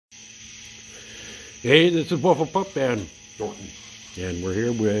Hey, this is Waffle Pup and Dorton. And we're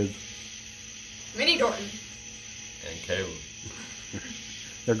here with Mini Dorton. And Caleb.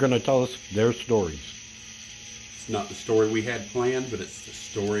 They're going to tell us their stories. It's not the story we had planned, but it's the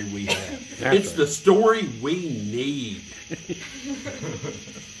story we have. That's It's right. the story we need.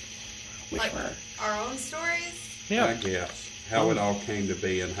 Like our own stories? I guess. How it all came to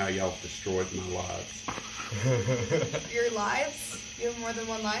be and how y'all destroyed my lives. Your lives? You have more than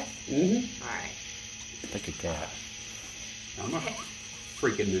one life? Mm-hmm. Alright. Like a cat. I'm a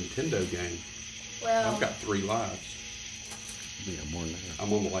freaking Nintendo game. Well, I've got 3 lives. Yeah, more than that.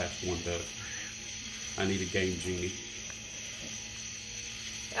 I'm on the last one, though. I need a game genie.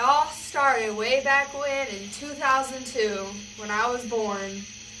 it all started way back when in 2002 when I was born.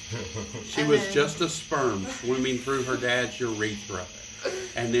 She And was then- just a sperm swimming through her dad's urethra.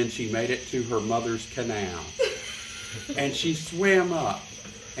 And then she made it to her mother's canal. And she swam up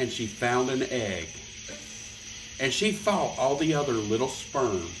and she found an egg. And she fought all the other little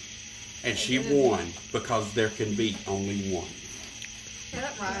sperm. And she won because there can be only one. Yeah,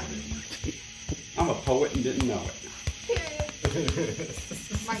 that rhymed. I'm a poet and didn't know it. Period.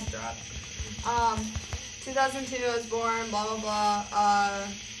 Mic drop. 2002 I was born, blah blah blah.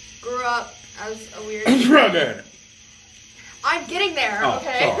 Grew up as a weird Drug addict. I'm getting there, Oh,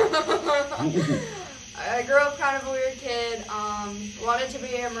 okay? I grew up kind of a weird kid. Wanted to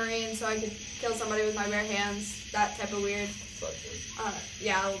be a Marine so I could kill somebody with my bare hands. That type of weird.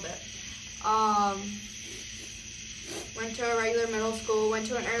 Yeah, a little bit. Went to a regular middle school. Went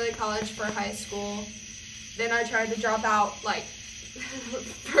to an early college for high school. Then I tried to drop out, like,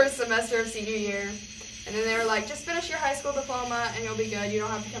 first semester of senior year. And then they were like, just finish your high school diploma and you'll be good. You don't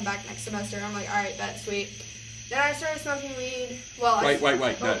have to come back next semester. I'm like, all right, that's sweet. Then I started smoking weed. Well, Wait.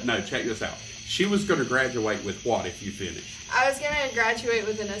 Oh. No, check this out. She was going to graduate with what if you finished? I was going to graduate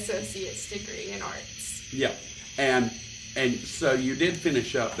with an associate's degree in arts. Yeah. And so you did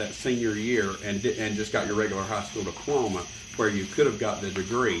finish up that senior year and just got your regular high school diploma where you could have gotten a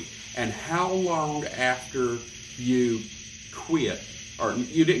degree. And how long after you quit, or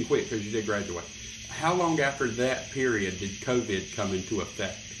you didn't quit because you did graduate, how long after that period did COVID come into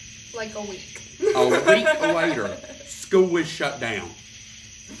effect? Like a week. A week later, school was shut down.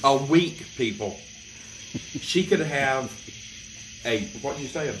 A week, people. She could have what did you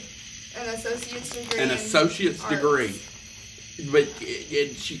say? An associate's degree. An in associate's arts. degree. But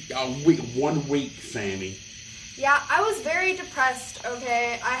one week, Sammy. Yeah, I was very depressed,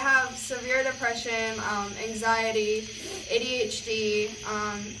 okay? I have severe depression, anxiety, ADHD.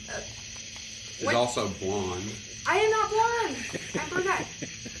 She's also blonde. I am not blonde. I'm brunette.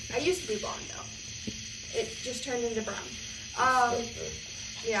 I used to be blonde, though. It just turned into brown.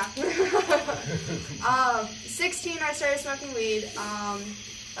 Yeah. 16, I started smoking weed.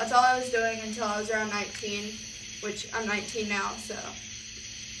 That's all I was doing until I was around 19, which I'm 19 now, so,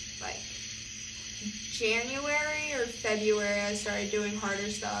 like, January or February, I started doing harder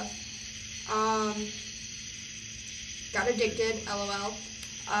stuff. Got addicted, LOL.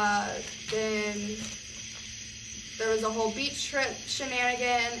 Then there was a whole beach trip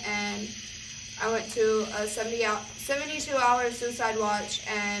shenanigan, and I went to a 72-hour suicide watch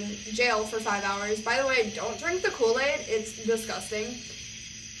and jail for 5 hours. By the way, don't drink the Kool-Aid. It's disgusting.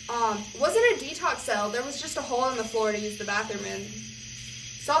 Wasn't a detox cell. There was just a hole in the floor to use the bathroom in.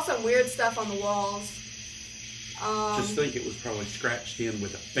 Saw some weird stuff on the walls. Just think it was probably scratched in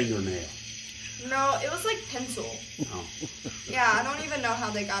with a fingernail. No, it was like pencil. Oh. Yeah, I don't even know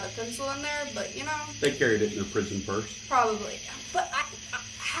how they got a pencil in there, but you know. They carried it in their prison purse. Probably. But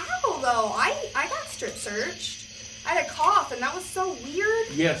how though? I got strip searched. I had a cough and that was so weird.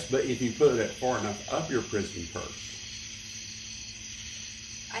 Yes, but if you put it far enough up your prison purse.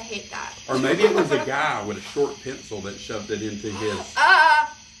 I hate that. Or maybe it was a guy with a short pencil that shoved it into his.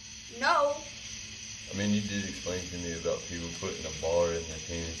 No. I mean, you did explain to me about people putting a bar in their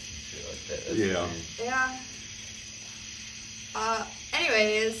penis and shit like that. That's Yeah. weird. Yeah.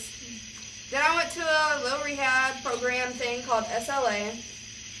 Anyways, then I went to a little rehab program thing called SLA.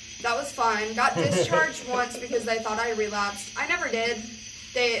 That was fun. Got discharged once because they thought I relapsed. I never did.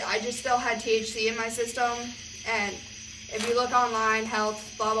 I just still had THC in my system, and if you look online, health,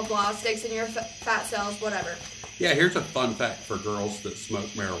 blah, blah, blah, sticks in your fat cells, whatever. Yeah, here's a fun fact for girls that smoke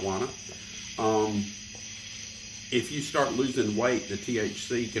marijuana. If you start losing weight, the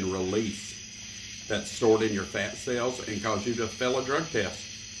THC can release that's stored in your fat cells and cause you to fail a drug test.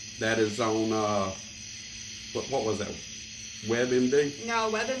 That is on, what was that? WebMD? No,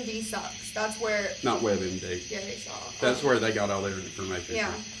 WebMD sucks. That's where Not WebMD. Gary saw. That's where they got all their information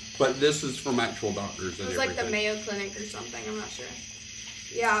Yeah. from. But this is from actual doctors It and was like everything. the Mayo Clinic or something. I'm not sure.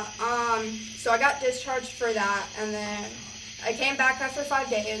 Yeah, so I got discharged for that, and then I came back after 5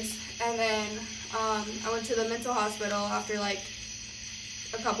 days, and then I went to the mental hospital after like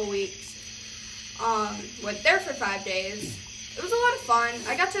a couple weeks. Went there for 5 days. It was a lot of fun.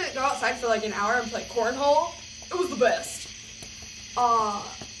 I got to go outside for like an hour and play cornhole. It was the best. I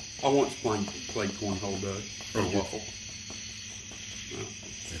once played cornhole, Doug, or waffle.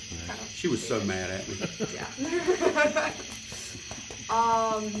 She was so mad at me. Yeah.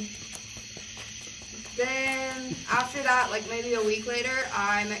 Then after that, like maybe a week later,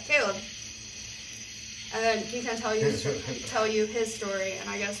 I met Caleb. And then he can tell you his story, and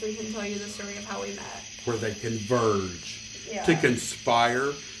I guess we can tell you the story of how we met. Where they converge Yeah. to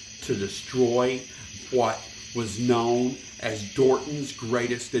conspire to destroy what was known as Dortons'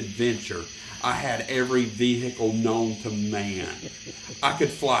 greatest adventure. I had every vehicle known to man. I could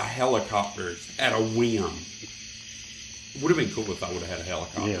fly helicopters at a whim. Would have been cool if I would have had a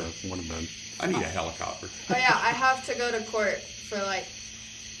helicopter. Yeah, would have been. I need a helicopter. Oh yeah, I have to go to court for like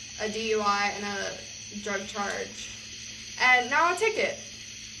a DUI and a drug charge. And now a ticket.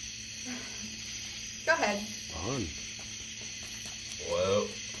 Go ahead. Fun. Well,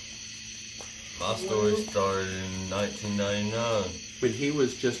 my story started in 1999. When he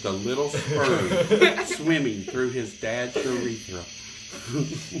was just a little sperm swimming through his dad's urethra.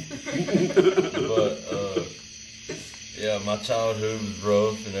 But, yeah, my childhood was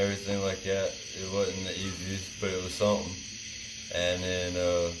rough and everything like that. It wasn't the easiest, but it was something. And then,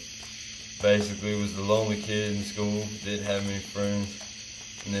 basically was the lonely kid in school, didn't have many friends.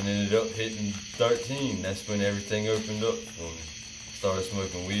 And then ended up hitting 13. That's when everything opened up for me. Started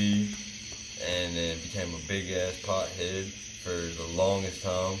smoking weed, and then became a big-ass pothead for the longest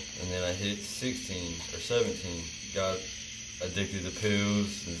time. And then I hit 16 or 17, got addicted to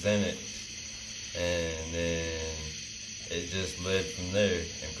pills and Xanax. And then it just led from there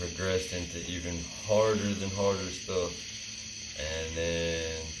and progressed into even harder than harder stuff. And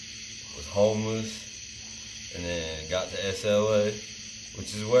then was homeless, and then got to SLA,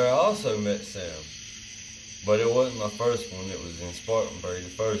 which is where I also met Sam. But it wasn't my first one, it was in Spartanburg, the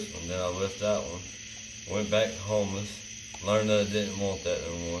first one. Then I left that one, went back to homeless, learned that I didn't want that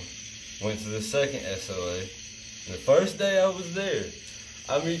no more. Went to the second SLA, and the first day I was there,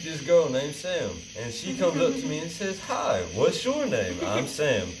 I meet this girl named Sam, and she comes up to me and says, "Hi, what's your name?" "I'm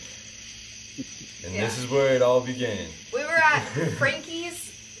Sam." And Yeah. this is where it all began. We were at Frankie's.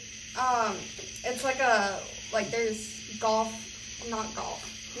 It's like there's golf, not golf,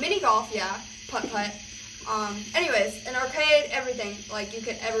 mini golf, yeah, putt. Anyways, an arcade, everything like you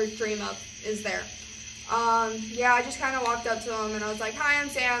could ever dream of is there. Yeah, I just kind of walked up to him and I was like, "Hi, I'm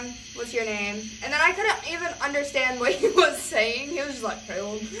Sam. What's your name?" And then I couldn't even understand what he was saying. He was just like,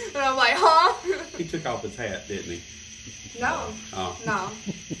 "Caleb," and I'm like, "Huh?" He took off his hat, didn't he? No. Oh. No.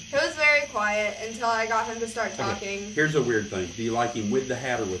 It was very quiet until I got him to start talking. Okay. Here's a weird thing. Do you like him with the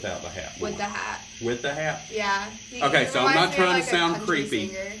hat or without the hat? With the hat. With the hat? Yeah. Okay, He so I'm reminds not me of, trying like, to a sound country creepy,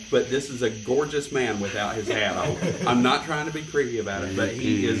 singer. but this is a gorgeous man without his hat on. I'm not trying to be creepy about it, but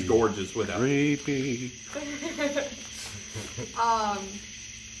he is gorgeous without it. Creepy.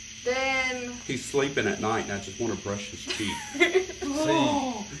 Then He's sleeping at night, and I just want to brush his teeth.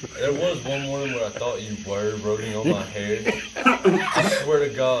 See, there was one morning where I thought you were rubbing on my hair. I swear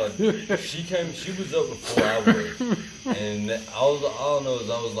to God, she was up before I was, and all I know is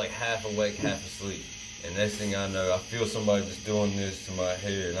I was like half awake, half asleep. And next thing I know, I feel somebody just doing this to my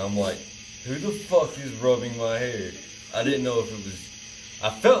hair, and I'm like, who the fuck is rubbing my hair? I didn't know if it was, I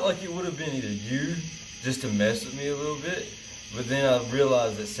felt like it would have been either you, just to mess with me a little bit, but then I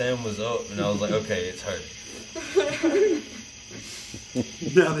realized that Sam was up, and I was like, okay, it's her.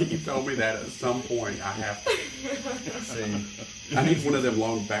 Now that you told me that, at some point I have to. See, I need one of them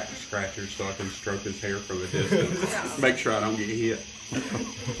long back scratchers so I can stroke his hair from a distance. Make sure I don't get hit.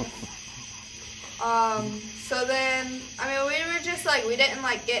 So then, I mean, we were just like, we didn't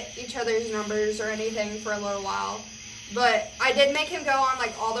like get each other's numbers or anything for a little while. But I did make him go on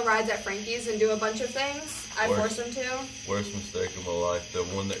like all the rides at Frankie's and do a bunch of things. I forced him to. worst mistake of my life, the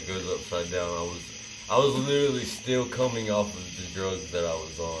one that goes upside down. I was literally still coming off of the drugs that I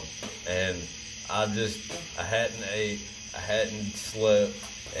was on, and I hadn't ate, I hadn't slept,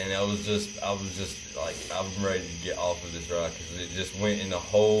 and I was just like, I'm ready to get off of this ride because it just went in a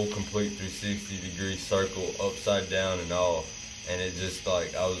whole complete 360-degree circle, upside down and all, and it just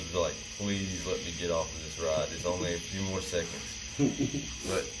like, I was like, please let me get off of this ride. It's only a few more seconds,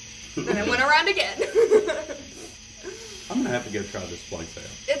 but. And it went around again. I'm going to have to go try this place out.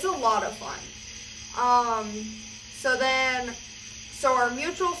 It's a lot of fun. So our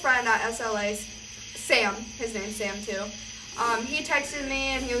mutual friend at SLA, Sam, his name's Sam too, He texted me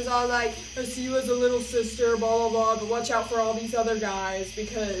and he was all like, I see you as a little sister, blah, blah, blah, but watch out for all these other guys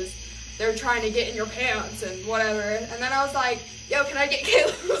because they're trying to get in your pants and whatever. And then I was like, yo, can I get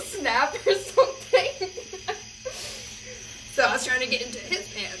Caleb's snap or something? So I was trying to get into his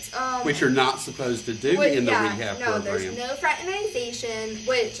pants. Which you're not supposed to do in the rehab program. No, there's no fraternization,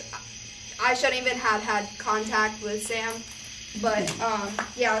 which I shouldn't even have had contact with Sam. But,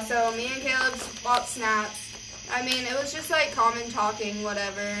 yeah, so me and Caleb bought snaps. I mean, it was just like common talking,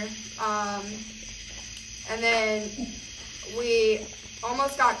 whatever. And then we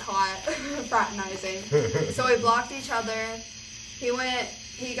almost got caught fraternizing. So we blocked each other.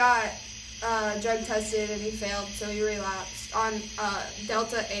 He got drug tested and he failed, so he relapsed on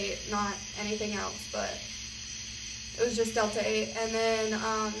Delta 8, not anything else, but it was just Delta 8. And then,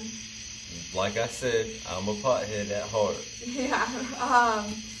 like I said, I'm a pothead at heart. Yeah.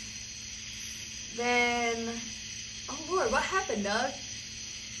 Then, oh Lord, what happened, Doug?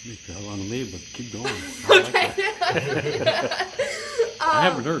 You fell on me, but keep going. I like that. I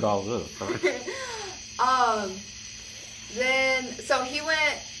haven't heard all this. Then, so he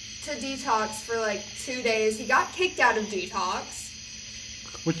went to detox for like 2 days. He got kicked out of detox.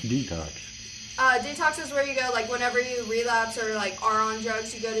 What's detox? Detox is where you go, like, whenever you relapse or, like, are on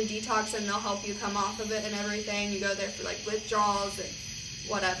drugs, you go to detox and they'll help you come off of it and everything. You go there for, like, withdrawals and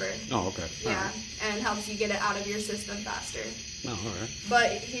whatever. Oh, okay. Yeah, and helps you get it out of your system faster. Oh, all right.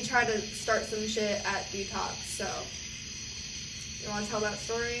 But he tried to start some shit at detox, so you want to tell that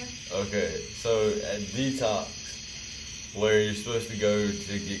story? Okay, so at detox, where you're supposed to go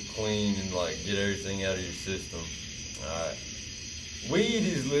to get clean and like get everything out of your system. Alright. Weed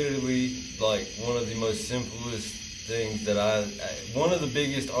is literally like one of the most simplest things that one of the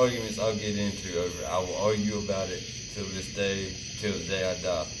biggest arguments I'll get into over. I will argue about it till this day, till the day I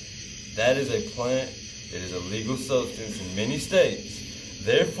die. That is a plant. It is a legal substance in many states.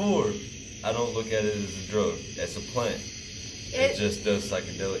 Therefore, I don't look at it as a drug. It's a plant. It just does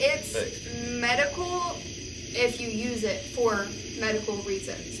psychedelic effects. It's medical if you use it for medical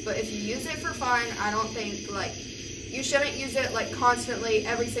reasons. But if you use it for fun, I don't think, like, you shouldn't use it, like, constantly,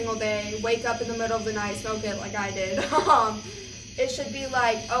 every single day, wake up in the middle of the night, smoke it like I did. It should be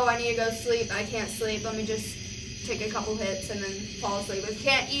like, oh, I need to go sleep, I can't sleep, let me just take a couple hits and then fall asleep. If you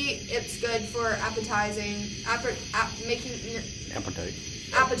can't eat, it's good for making your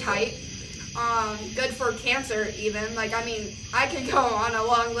appetite. Good for cancer even. Like, I mean, I could go on a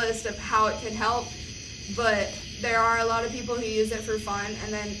long list of how it can help, but there are a lot of people who use it for fun,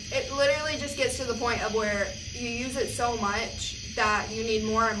 and then it literally just gets to the point of where you use it so much that you need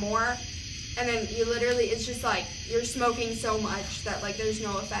more and more, and then you literally, it's just like you're smoking so much that, like, there's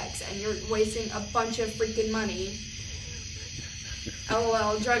no effects, and you're wasting a bunch of freaking money.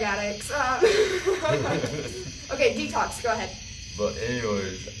 LOL, drug addicts. Okay, detox, go ahead. But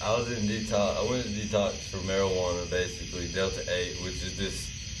anyways, I was in detox. I went to detox for marijuana, basically, Delta 8, which is this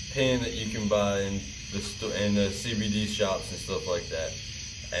pen that you can buy in the CBD shops and stuff like that.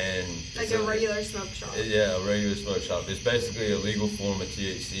 And like a regular smoke shop. Yeah, a regular smoke shop. It's basically a legal form of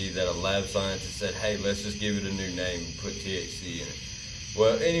THC that a lab scientist said, hey, let's just give it a new name and put THC in it.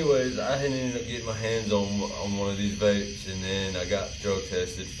 Well, anyways, I had ended up getting my hands on one of these vapes, and then I got drug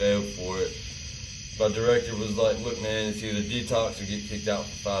tested, failed for it. My director was like, look, man, it's either detox or get kicked out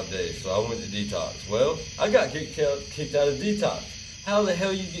for 5 days. So I went to detox. Well, I got kicked out of detox. How the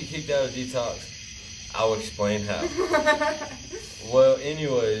hell you get kicked out of detox? I'll explain how. Well,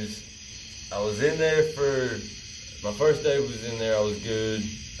 anyways, I was in there for, my first day was in there, I was good.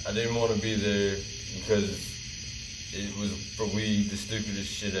 I didn't want to be there because it was for weed, the stupidest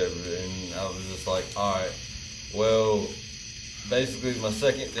shit ever. And I was just like, alright, well, basically my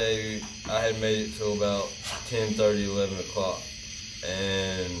second day, I had made it till about 10:30, 11 o'clock.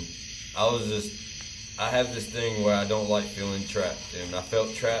 And I have this thing where I don't like feeling trapped. And I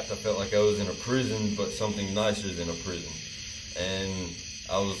felt trapped. I felt like I was in a prison, but something nicer than a prison. And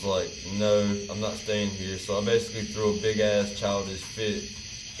I was like, no, I'm not staying here. So I basically threw a big-ass childish fit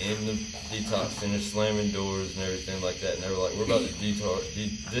in the detox center, slamming doors and everything like that. And they were like, we're about to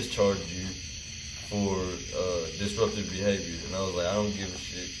discharge you for disruptive behavior. And I was like, I don't give a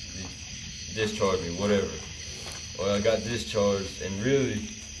shit. Discharge me, whatever. Well, I got discharged, and really,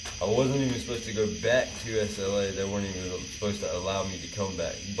 I wasn't even supposed to go back to SLA. They weren't even supposed to allow me to come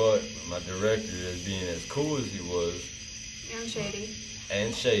back. But my director, as being as cool as he was,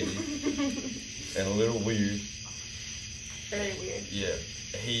 and shady, and a little weird. Very weird. Yeah,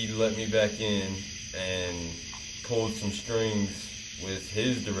 he let me back in and pulled some strings with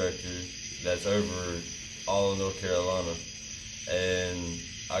his director that's over all of North Carolina, and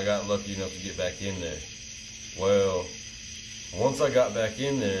I got lucky enough to get back in there. Well, once I got back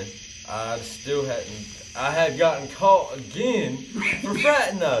in there, I had gotten caught again for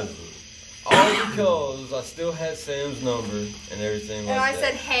fraternizing. All because I still had Sam's number and everything like that. And I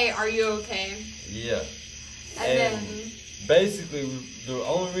said, hey, are you okay? Yeah. And then... Basically, the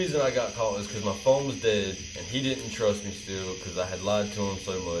only reason I got caught was because my phone was dead, and he didn't trust me still because I had lied to him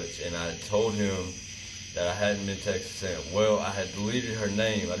so much, and I had told him that I hadn't been texting Sam. Well, I had deleted her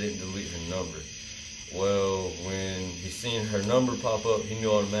name. I didn't delete her number. Well, when he seen her number pop up, he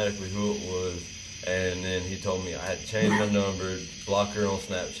knew automatically who it was, and then he told me I had to change my number, block her on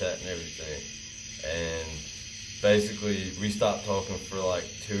Snapchat and everything. And basically, we stopped talking for like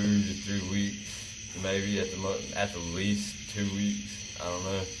 2 to 3 weeks. Maybe at the least 2 weeks. I don't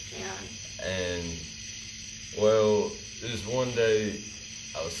know. Yeah. And well, this one day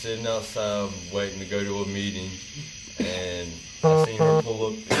I was sitting outside waiting to go to a meeting, and I seen her pull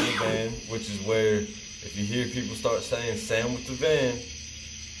up in the van, which is where if you hear people start saying Sam with the van,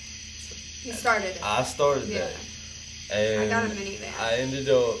 He started it. I started that. And I got a minivan. I ended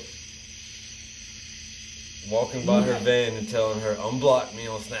up walking by her van and telling her unblock me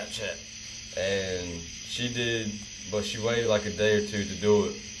on Snapchat. And she did, but she waited like a day or 2 to do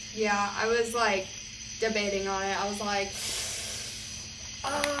it. Yeah, I was like debating on it. I was like,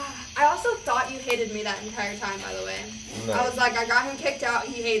 I also thought you hated me that entire time, by the way. No. I was like, I got him kicked out.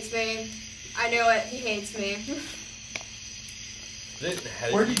 He hates me. I knew it. He hates me. Didn't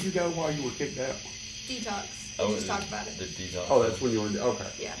hate Where did you go while you were kicked out? Detox. Oh, We just talked about it. The detox. Oh, that's when you were,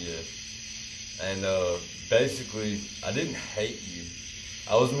 okay. Yeah. Yeah. And basically, I didn't hate you.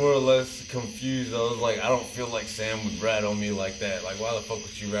 I was more or less confused. I was like, I don't feel like Sam would rat on me like that. Like, why the fuck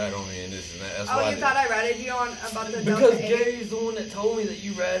would you rat on me and this and that? That's why You thought I ratted you on about the because Delta 8? Gary's the one that told me that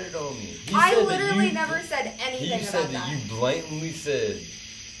you ratted on me. He I said that literally you- never said anything He said about that that. you blatantly said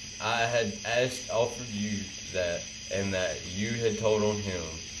I had offered you that, and that you had told on him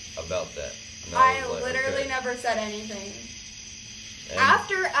about that. And I was like, literally okay. never said anything. And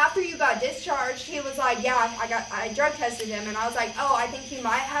After you got discharged, he was like, yeah, I drug tested him, and I was like, oh, I think he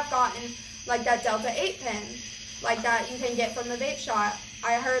might have gotten like that Delta 8 pen, like that you can get from the vape shop.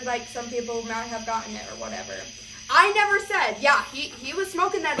 I heard like some people might have gotten it or whatever. I never said, yeah, he was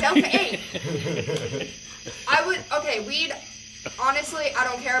smoking that Delta 8. Weed, honestly, I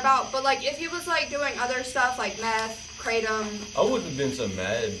don't care about, but like if he was like doing other stuff like meth, kratom. I wouldn't have been so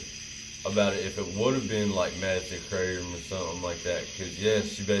mad about it if it would have been like meth or kratom or something like that. Because yes,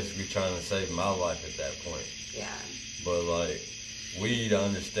 she basically trying to save my life at that point. Yeah. But like weed, I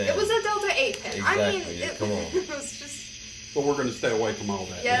understand. It was a Delta 8 pen. Exactly. I mean, Yeah, come on. It was just. But we're going to stay away from all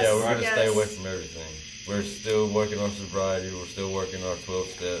that. Yes, Yeah, we're going to yes. stay away from everything. We're still working on sobriety. We're still working our 12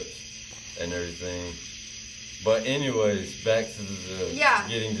 steps and everything. But anyways, back to the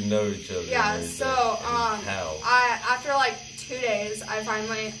getting to know each other. Yeah, and so everything, and how. after like 2 days, I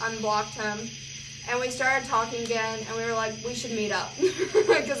finally unblocked him, and we started talking again, and we were like, we should meet up,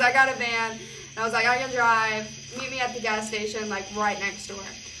 because I got a van, and I was like, I can drive, meet me at the gas station, like right next door.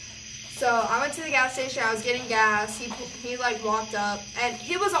 So I went to the gas station, I was getting gas, he like walked up, and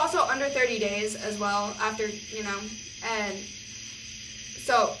he was also under 30 days as well, after, and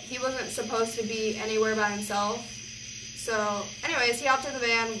so he wasn't supposed to be anywhere by himself. So anyways, he hopped in the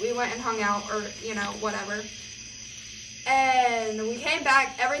van, we went and hung out, or, whatever. And we came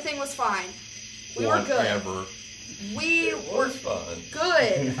back, everything was fine. We were good. Whatever. We were fun.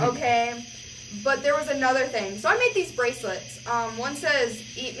 good, okay? But there was another thing. So I made these bracelets. One says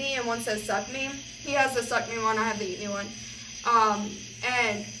eat me and one says suck me. He has the suck me one, I have the eat me one.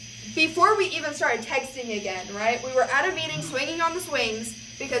 And before we even started texting again, right? We were at a meeting swinging on the swings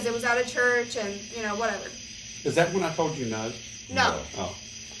because it was at a church and, whatever. Is that when I told you no? No. Oh.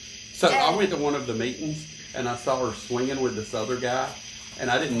 So I went to one of the meetings, and I saw her swinging with this other guy, and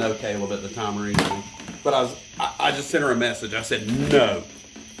I didn't know Caleb at the time or anything. But I just sent her a message. I said no.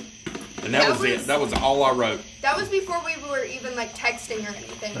 And that was it. That was all I wrote. That was before we were even, like, texting or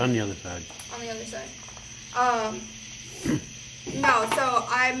anything. On the other side. On the other side. No, so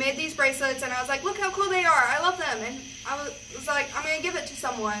I made these bracelets, and I was like, look how cool they are. I love them. And I was like, I'm going to give it to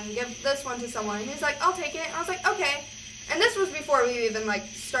someone. Give this one to someone. And he's like, I'll take it. And I was like, okay. And this was before we even, like,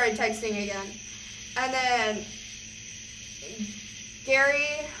 started texting again. And then Gary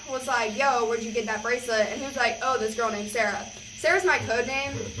was like, yo, where'd you get that bracelet? And he was like, oh, this girl named Sarah. Sarah's my code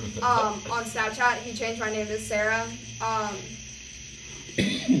name on Snapchat. He changed my name to Sarah.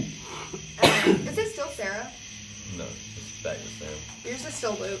 Is it still Sarah? No, it's back to Sam. Yours is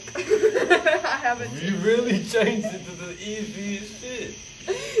still Luke. I haven't. You really changed it to the easiest shit.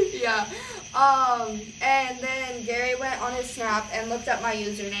 Yeah. And then Gary went on his Snap and looked up my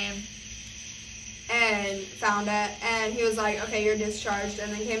username. and found it. And he was like, okay, you're discharged.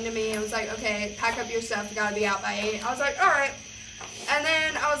 And then came to me and was like, okay, pack up your stuff. You got to be out by 8. I was like, all right. And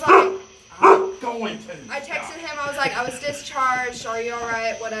then I was like, I'm going to. I texted him. I was like, I was discharged. Are you all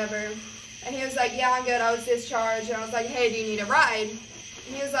right? Whatever. And he was like, yeah, I'm good. I was discharged. And I was like, hey, do you need a ride?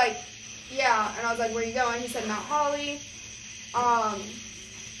 And he was like, yeah. And I was like, where are you going? He said, Mount Holly.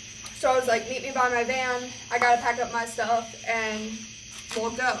 So I was like, meet me by my van. I got to pack up my stuff and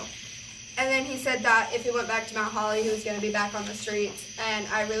we'll go. And then he said that if he went back to Mount Holly, he was going to be back on the streets. And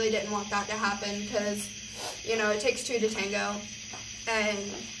I really didn't want that to happen because, you know, it takes 2 to tango. And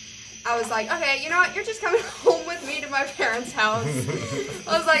I was like, okay, you know what? You're just coming home with me to my parents' house.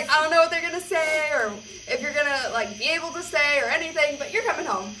 I was like, I don't know what they're going to say or if you're going to, like, be able to stay or anything, but you're coming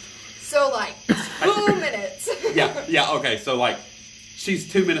home. So, like, 2 minutes. Yeah, okay. So, like,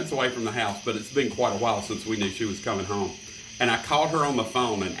 she's 2 minutes away from the house, but it's been quite a while since we knew she was coming home. And I called her on the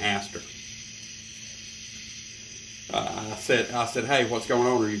phone and asked her. I said, hey, what's going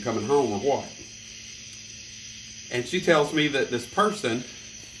on? Are you coming home or what? And she tells me that this person,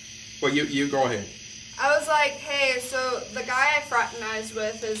 well, you go ahead. I was like, hey, so the guy I fraternized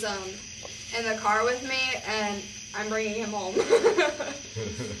with is in the car with me, and I'm bringing him home.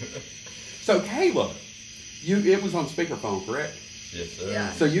 So, Caleb, it was on speakerphone, correct? Yes, sir.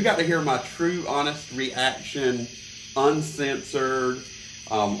 Yeah. So you got to hear my true, honest reaction, uncensored,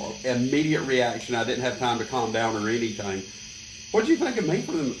 immediate reaction. I didn't have time to calm down or anything. What did you think of me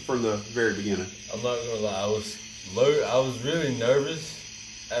from the very beginning? I'm not gonna lie, I was really nervous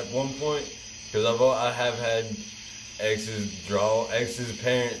at one point because I have had ex's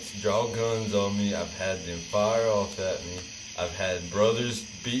parents draw guns on me. I've had them fire off at me. I've had brothers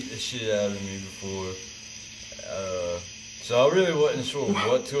beat the shit out of me before. So I really wasn't sure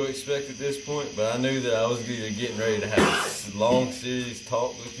what to expect at this point, but I knew that I was either getting ready to have a long, serious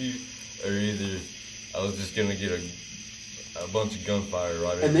talk with you, or either I was just gonna get a bunch of gunfire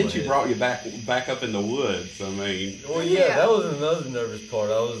right over And then my she head. brought you back up in the woods. I mean, Well, yeah, that was another nervous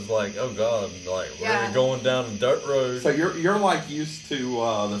part. I was like, oh God, like we're going down a dirt road. so you're like used to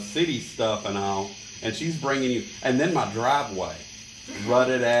the city stuff and all, and she's bringing you, and then my driveway,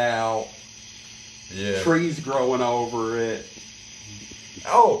 rutted out, Yeah. trees growing over it.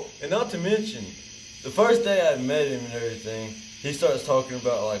 Oh, and not to mention, the first day I met him and everything, he starts talking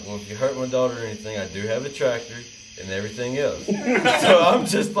about like, well, if you hurt my daughter or anything, I do have a tractor and everything else. So I'm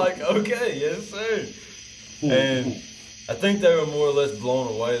just like, okay, yes sir. And I think they were more or less blown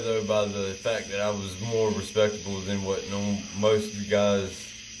away though by the fact that I was more respectable than what most of the guys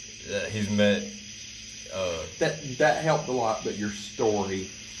that he's met. That helped a lot, but your story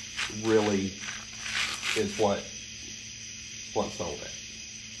really is what sold it.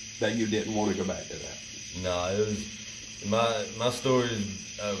 That you didn't want to go back to that. No, it was my story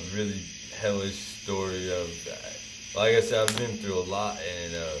is a really hellish story of, like I said, I've been through a lot,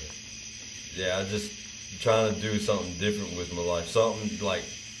 and yeah, I just trying to do something different with my life. Something like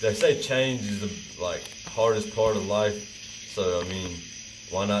they say, change is the like hardest part of life. So I mean,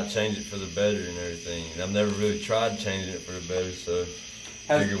 why not change it for the better and everything? And I've never really tried changing it for the better, so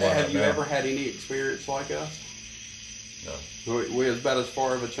figure why Have not you now. ever had any experience like us? No. We're about as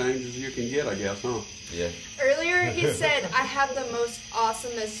far of a change as you can get, I guess, huh? Yeah. Earlier, he said, I have the most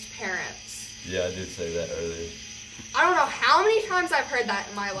awesomest parents. Yeah, I did say that earlier. I don't know how many times I've heard that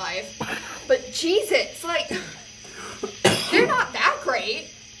in my life, but Jesus, like, they're not that great.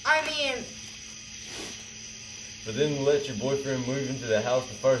 I mean, But then let your boyfriend move into the house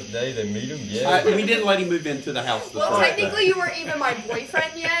the first day they meet him? Yeah. We didn't let him move into the house. well, technically you weren't even my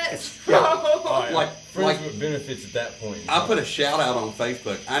boyfriend yet, so. Alright, like- friends like- with benefits at that point. I put a shout out on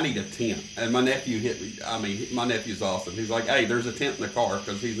Facebook. I need a tent, and my nephew hit me. I mean, my nephew's awesome. He's like, "Hey, there's a tent in the car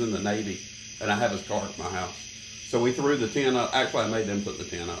because he's in the Navy, and I have his car at my house." So we threw the tent up. Actually, I made them put the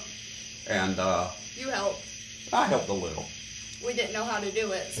tent up, and You helped. I helped a little. We didn't know how to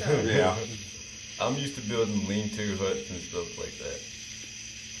do it, so. Yeah. I'm used to building lean-to huts and stuff like that.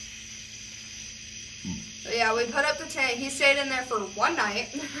 But yeah, we put up the tent. He stayed in there for one night.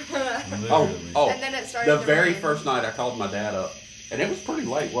 Literally. Oh, And then it started the to very rain. first night I called my dad up, and it was pretty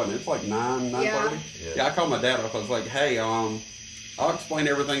late, wasn't it? It's like 9:30. Yeah. Yeah, I called my dad up. I was like, "Hey, I'll explain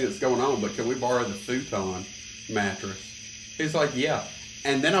everything that's going on, but can we borrow the futon mattress?" He's like, "Yeah."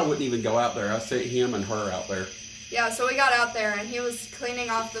 And then I wouldn't even go out there. I sent him and her out there. Yeah, so we got out there, and he was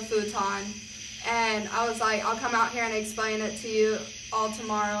cleaning off the futon. And I was like, I'll come out here and explain it to you all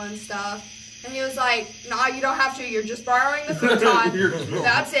tomorrow and stuff. And he was like, nah, you don't have to. You're just borrowing the futon.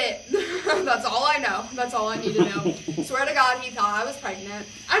 That's it. That's all I know. That's all I need to know. Swear to God, he thought I was pregnant.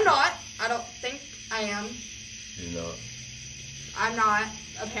 I'm not. I don't think I am. You know. I'm not,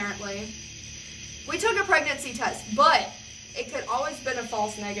 apparently. We took a pregnancy test, but it could always been a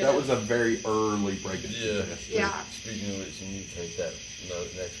false negative. That was a very early pregnancy test. too. Yeah. Speaking of which, you need to take that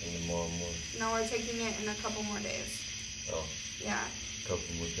next one tomorrow morning. No, we're taking it in a couple more days. Oh, Yeah. a couple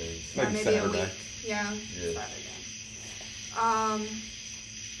more days. Yeah, Maybe maybe a Saturday. week. Yeah. Yeah. Saturday.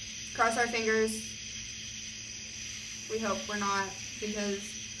 Cross our fingers. We hope we're not, because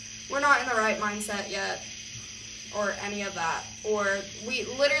we're not in the right mindset yet, or any of that. Or we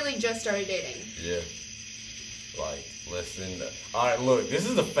literally just started dating. Yeah. Like, less than that. Alright, look, this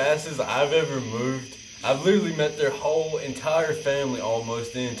is the fastest I've ever moved. I've literally met their whole entire family,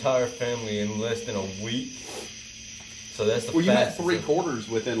 almost the entire family, in less than a week. So that's the Well, you met fastest. 3/4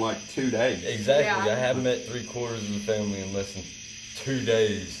 within like 2 days. Exactly. Yeah. I have met 3/4 of the family in less than 2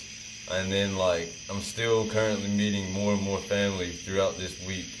 days. And then, like, I'm still currently meeting more and more family throughout this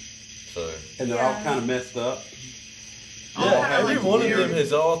week. So, And they're all kind of messed up. All yeah, kinda every like one of weird. them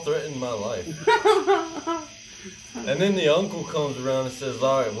has all threatened my life. And then the uncle comes around and says,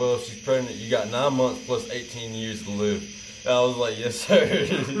 all right, well, if she's pregnant, you got 9 months plus 18 years to live. And I was like, yes, sir.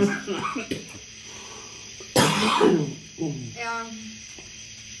 Yeah.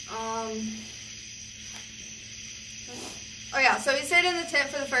 Oh yeah, so he stayed in the tent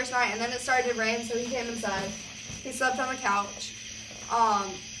for the first night, and then it started to rain, so he came inside. He slept on the couch.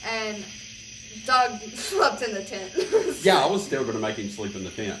 And Doug slept in the tent. Yeah, I was still going to make him sleep in the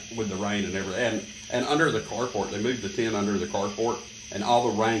tent with the rain and everything. And under the carport, they moved the tent under the carport, and all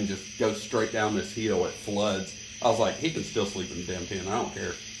the rain just goes straight down this hill. It floods. I was like, he can still sleep in the damn tent. I don't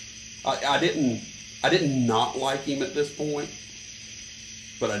care. I didn't not like him at this point,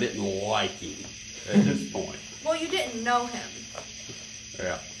 but I didn't like him at this point. Well, you didn't know him.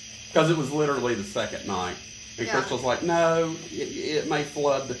 Yeah, because it was literally the second night. And Yeah. Crystal's like, no, it may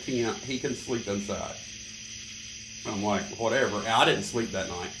flood the tent. He can sleep inside. I'm like, whatever. I didn't sleep that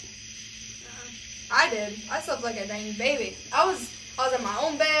night. I did. I slept like a dang baby. I was in my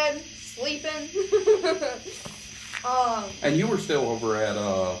own bed, sleeping. And you were still over at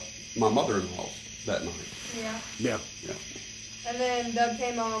my mother-in-law's that night. Yeah. Yeah. Yeah. And then Doug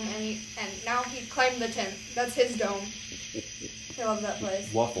came home, and now he claimed the tent. That's his dome. He loves that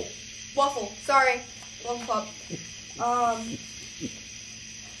place. Waffle. Waffle. Sorry. Waffle Pup.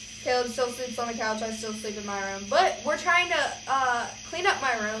 Caleb still sleeps on the couch. I still sleep in my room. But we're trying to clean up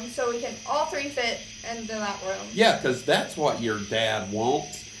my room so we can all three fit into that room. Yeah, because that's what your dad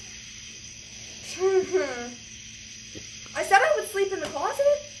wants. I said I would sleep in the closet.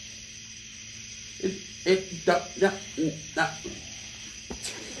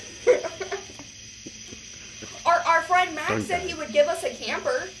 Our friend Max said he would give us a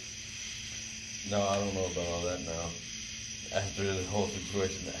camper. No, I don't know about all that now. After the whole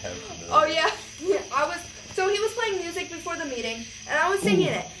situation that happened. Oh yeah, So he was playing music before the meeting, and I was singing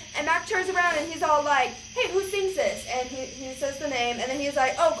it. And Mac turns around and he's all like, "Hey, who sings this?" And he says the name, and then he's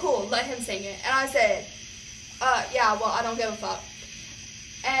like, "Oh, cool, let him sing it." And I said, "Yeah, well, I don't give a fuck."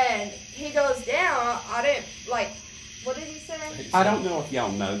 And he goes down. I didn't what did he say? I don't know if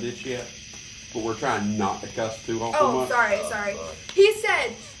y'all know this yet, but we're trying not to cuss too awful Oh, much. sorry. He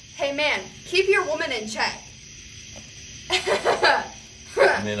said, "Hey, man, keep your woman in check."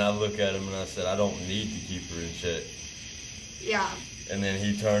 And then I look at him and I said, I don't need to keep her in check. Yeah. And then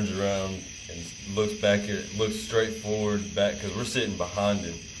he turns around and looks straight forward back, because we're sitting behind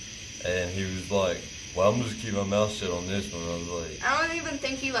him. And he was like, well, I'm going to keep my mouth shut on this one. I was like, I don't even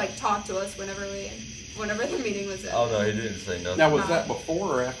think he talked to us whenever the meeting was in. oh no, he didn't say nothing. Now, was that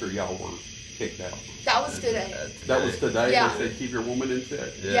before or after y'all were kicked out? That was today. That was today? Yeah. They said keep your woman in check?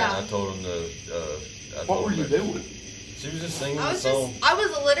 Yeah, and I told him to... What were you doing? She was just singing I the song.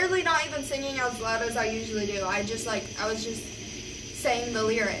 was literally not even singing as loud as I usually do. I was just saying the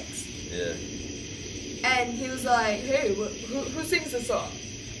lyrics. Yeah. And he was like, "Hey, who sings this song?"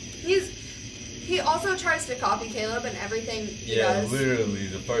 He also tries to copy Caleb and everything he Yeah, does. literally,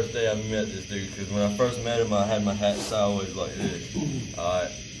 the first day I met this dude, because when I first met him, I had my hat sideways like this.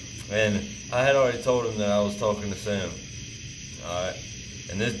 Alright. And I had already told him that I was talking to Sam. Alright.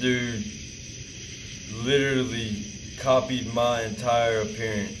 And this dude literally copied my entire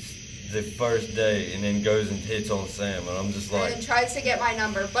appearance the first day and then goes and hits on Sam. And I'm just like... And tries to get my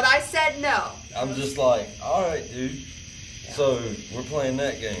number. But I said no. I'm just like, alright, dude. So, we're playing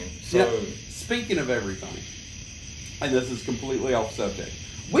that game. So... Yeah. Speaking of everything, and this is completely off subject,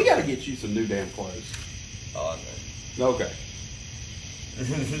 we got to get you some new damn clothes. Oh, no. Okay.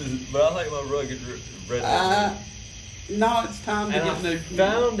 But I like my rugged redneck. No, it's time to And get I new.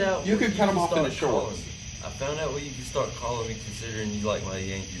 found out You what could cut them can off in the start calling shorts. me. I found out what you can start calling me, considering you like my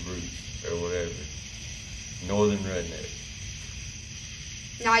Yankee roots or whatever. Northern redneck.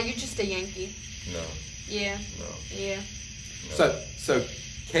 Nah, you're just a Yankee. No. Yeah. No. Yeah. No. So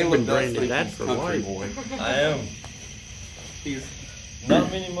Caleb does branded think that he's for country life. boy. I am. He's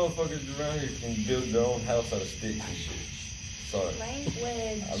Not many motherfuckers around here can build their own house out of sticks and shit. Sorry.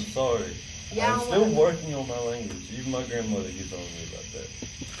 Language. I'm sorry. Yeah, I'm still working on my language. Even my grandmother gets on me about that.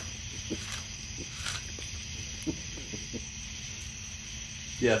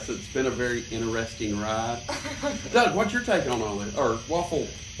 yes, it's been a very interesting ride. Doug, what's your take on all this? Or Waffle,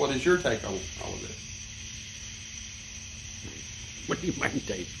 what is your take on all of this? What do you mean,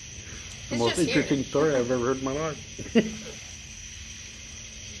 Dave? The It's most just interesting here. story I've ever heard in my life.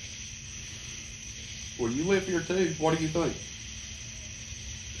 Well, you live here too. What do you think?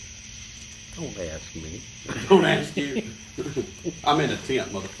 Don't ask me. Don't ask you. I'm in a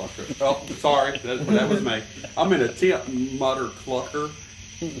tent, motherfucker. Oh, sorry, that was me. I'm in a tent, mutter clucker.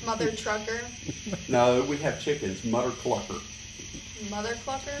 Mother trucker. No, we have chickens, mutter clucker. Mother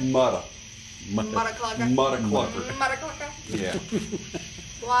clucker. Mutta. Mother clucker. Mutta clucker. Mother clucker. Yeah.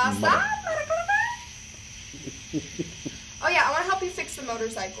 What's up, mother clucker? Oh yeah, I want to help you fix the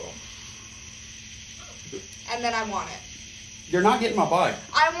motorcycle. And then I want it. You're not getting my bike.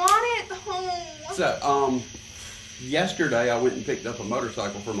 I want it home. So, yesterday I went and picked up a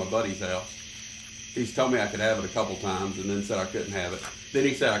motorcycle from my buddy's house. He's told me I could have it a couple times and then said I couldn't have it. Then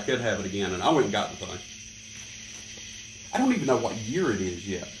he said I could have it again, and I went and got the thing. I don't even know what year it is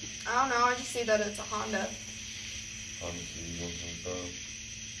yet. I don't know. I just see that it's a Honda. Honestly, you want some fun?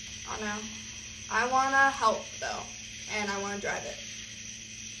 I know. I want to help though, and I want to drive it.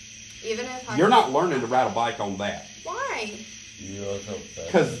 Even if I. You're not learning to ride a bike on that. Why? You always help that.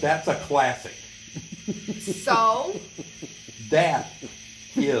 Because that's a classic. So. That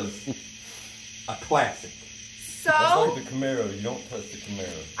is a classic. So. That's like the Camaro. You don't touch the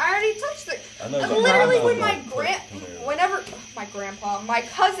Camaro. I already touched it. I know. but Literally, I when don't my touch the Camaro. whenever my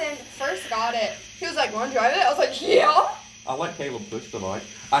cousin first got it, he was like, "Want to drive it?" I was like, "Yeah." I let Caleb push the bike.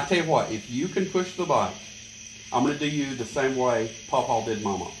 I tell you what, if you can push the bike, I'm going to do you the same way Pawpaw did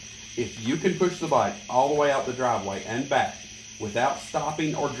Mama. If you can push the bike all the way out the driveway and back without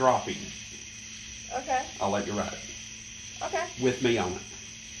stopping or dropping, Okay. I'll let you ride it. Okay. With me on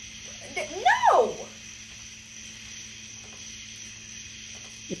it. No.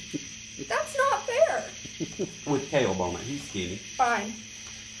 That's not fair. With Caleb on it. He's skinny. Fine.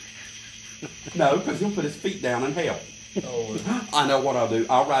 No, because he'll put his feet down and help. Oh, I know what I'll do.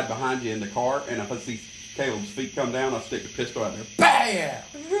 I'll ride behind you in the car, and if I see Caleb's feet come down, I'll stick the pistol out there. Bam!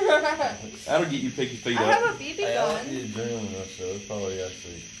 That'll get you pick your feet I up. have a BB hey, I like gun. the adrenaline rush, so it's probably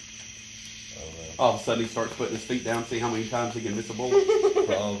actually. I don't know. All of a sudden, he starts putting his feet down, see how many times he can miss a bullet.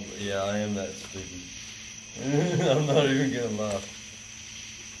 Probably, yeah, I am that stupid. I'm not even gonna lie.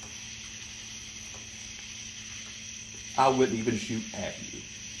 I wouldn't even shoot at you.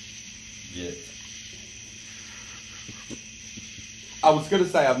 Yet. I was going to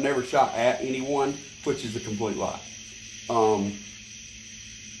say I've never shot at anyone, which is a complete lie. A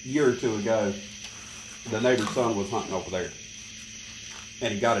year or two ago, the neighbor's son was hunting over there,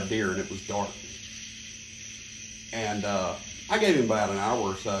 and he got a deer, and it was dark. And I gave him about an hour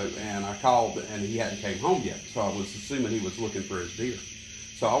or so, and I called, and he hadn't came home yet, so I was assuming he was looking for his deer.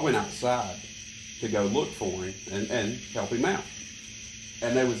 So I went outside to go look for him and help him out.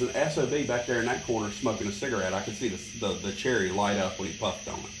 And there was an SOB back there in that corner smoking a cigarette. I could see the cherry light up when he puffed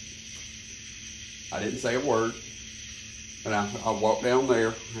on it. I didn't say a word. And I walked down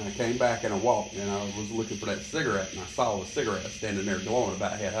there, and I came back, and I walked, and I was looking for that cigarette, and I saw the cigarette standing there glowing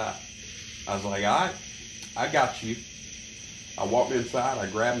about head high. I was like, all right, I got you. I walked inside, I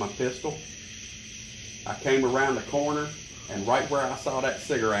grabbed my pistol. I came around the corner, and right where I saw that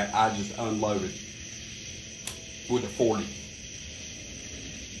cigarette, I just unloaded with a 40.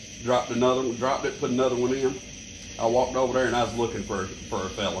 Dropped another one, dropped it, put another one in. I walked over there and I was looking for a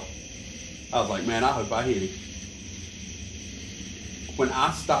fella. I was like, man, I hope I hit him. When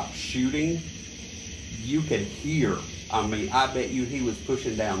I stopped shooting, you could hear, I mean, I bet you he was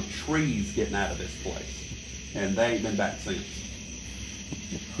pushing down trees getting out of this place. And they ain't been back since.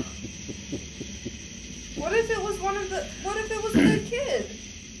 What if it was a good kid?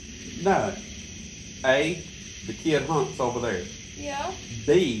 No. A, the kid hunts over there. Yeah.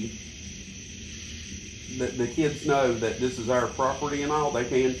 B, the kids know that this is our property and all. They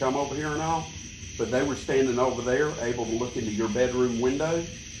can come over here and all. But they were standing over there, able to look into your bedroom window.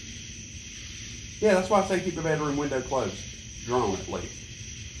 Yeah, that's why I say keep the bedroom window closed. Drawn, at least.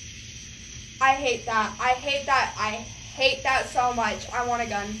 I hate that. I hate that so much. I want a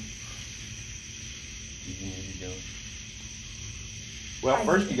gun. You need to go. Well,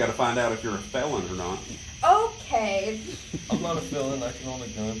 first you got to find out if you're a felon or not. Okay. I'm not a felon. I can own a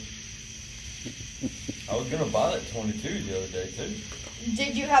gun. I was gonna buy that 22 the other day too.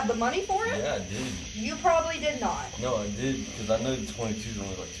 Did you have the money for it? Yeah, I did. You probably did not. No, I did, because I know the 22 is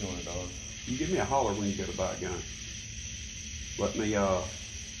only like $200. You give me a holler when you go to buy a gun. Let me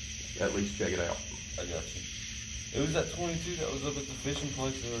at least check it out. I got you. It was that 22 that was up at the fishing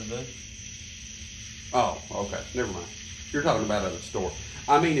place the other day. Oh, okay. Never mind. You're talking about at a store.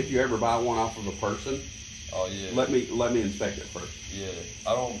 I mean, if you ever buy one off of a person, Oh yeah. let me inspect it first. Yeah,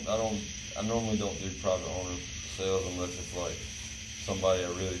 I normally don't do private owner sales unless it's like somebody I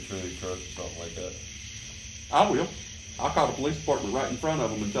really truly trust or something like that. I will. I'll call the police department right in front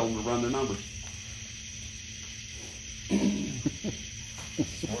of them and tell them to run their numbers.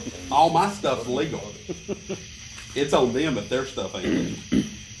 All my stuff's legal. It's on them, but their stuff ain't legal.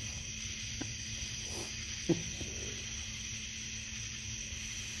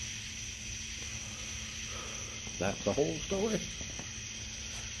 That's the whole story.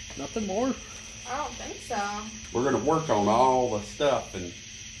 Nothing more. I don't think so. We're going to work on all the stuff and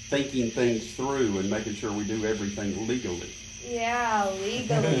thinking things through and making sure we do everything legally. Yeah,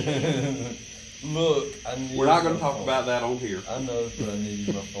 legally. Look, I need. We're not going to my talk phone. about that on here. I know, but I need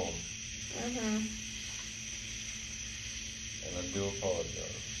my phone, Mhm. and I do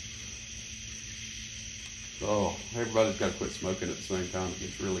apologize. Oh, everybody's got to quit smoking at the same time. It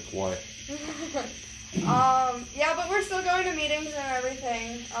gets really quiet. Yeah, but we're still going to meetings and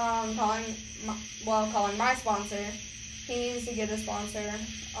everything. Calling my sponsor. He needs to get a sponsor.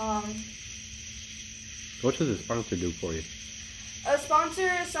 What does a sponsor do for you? A sponsor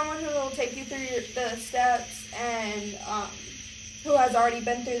is someone who will take you through the steps and who has already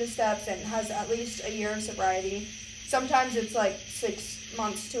been through the steps and has at least a year of sobriety. Sometimes it's like 9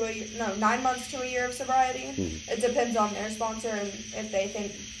 months to a year of sobriety. It depends on their sponsor and if they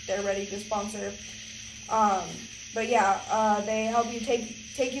think they're ready to sponsor. But yeah, they help you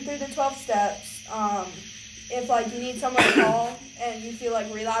take you through the 12 steps. If like you need someone to call and you feel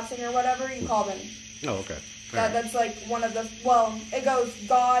like relapsing or whatever, you call them. Oh, okay. That's like one of the, it goes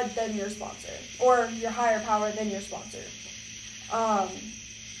God, then your sponsor, or your higher power, then your sponsor.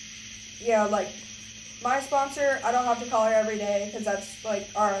 Yeah, like my sponsor, I don't have to call her every day because that's like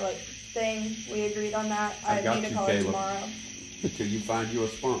our thing. We agreed on that. I got need to you, call her Caleb. tomorrow. Until you find you a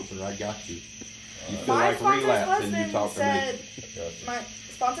sponsor, I got you. You feel My like sponsor's relapsing, you husband talk to said, me. Gotcha. my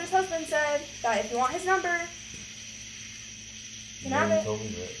sponsor's husband said that if you want his number, you can have Mary it. told me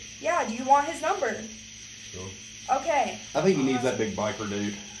that. Yeah, do you want his number? Sure. Okay. I think he needs that big biker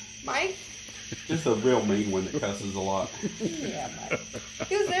dude. Mike? Just a real mean one that cusses a lot. Yeah, Mike.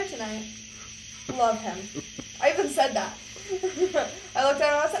 He was there tonight. Love him. I even said that. I looked at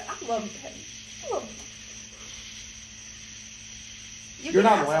him and I said, I love him. I love him. You're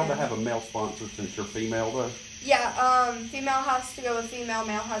not allowed to have a male sponsor since you're female, though. Yeah, female has to go with female,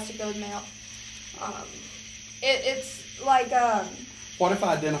 male has to go with male. It's like, What if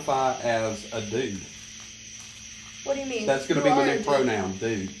I identify as a dude? what do you mean? That's going to be You my are a new dude. pronoun,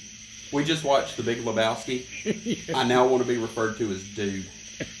 dude. We just watched The Big Lebowski. I now want to be referred to as dude.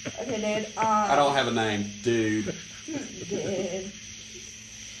 Okay, dude. I don't have a name, dude. Dude.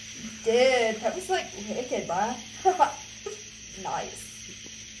 Dude. That was like wicked, bud. Nice.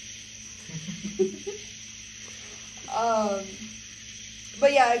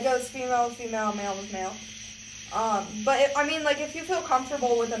 But yeah, it goes female with female, male with male. But if you feel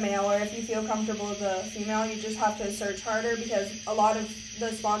comfortable with a male or if you feel comfortable with a female, you just have to search harder because a lot of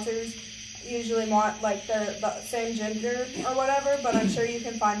the sponsors usually want like the same gender or whatever. But I'm sure you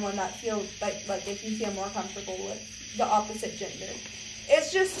can find one that feels like if you feel more comfortable with the opposite gender.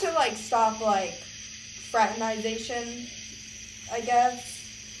 It's just to like stop like fraternization, I guess.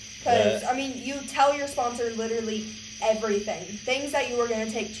 Because, Yeah. you tell your sponsor literally everything. Things that you are going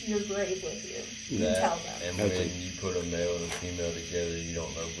to take to your grave with you. You That, tell them. and when you put a male and a female together, you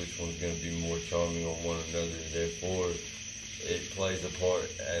don't know which one's going to be more charming on one another. Therefore, it plays a part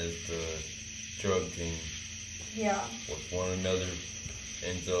as the drug team. Yeah. If one another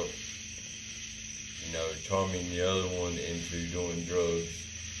ends up, charming the other one into doing drugs,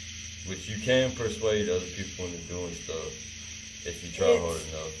 which you can persuade other people into doing stuff if you try hard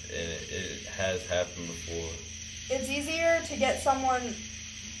enough, and it has happened before. It's easier to get someone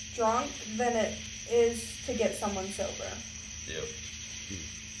drunk than it is to get someone sober. Yep.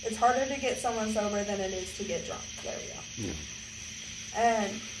 It's harder to get someone sober than it is to get drunk. There we go.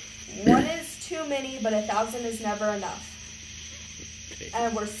 And one is too many, but 1,000 is never enough.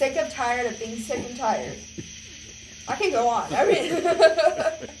 And we're sick of tired of being sick and tired. I can go on.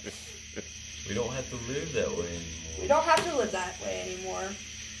 We don't have to live that way anymore. We don't have to live that way anymore.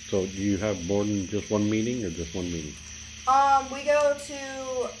 So do you have more than just one meeting or just one meeting? We go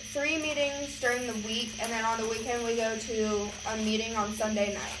to 3 meetings during the week, and then on the weekend we go to a meeting on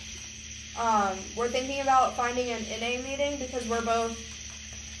Sunday night. We're thinking about finding an NA meeting because we're both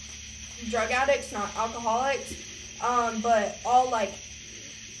drug addicts, not alcoholics. But all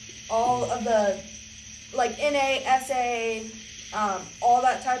of the, like NA, SA, all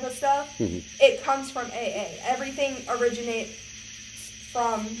that type of stuff, it comes from AA. Everything originates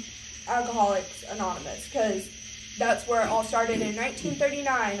from Alcoholics Anonymous, because that's where it all started in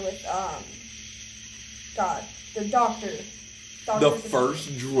 1939 with, the doctor. The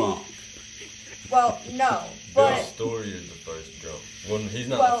first drunk. Well, no, The but story is the first drunk. Well, he's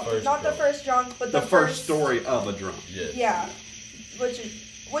not well, the first not drunk. the first drunk, but The first story of a drunk. Yes. Yeah,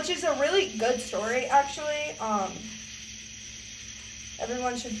 which is a really good story, actually.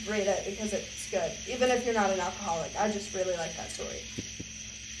 Everyone should read it because it's good, even if you're not an alcoholic. I just really like that story.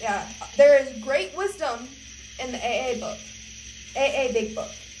 Yeah, there is great wisdom in the AA book, AA Big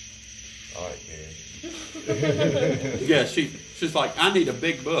Book. All right, Gary. Yeah, she's like, I need a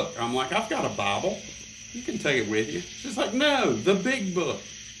big book. I'm like, I've got a Bible. You can take it with you. She's like, no, the big book.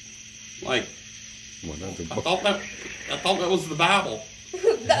 Like, I thought that was the Bible.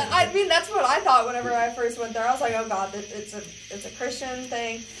 I mean, that's what I thought whenever I first went there. I was like, oh God, it's a Christian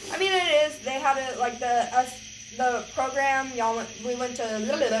thing. I mean, it is. They had it like the program. We went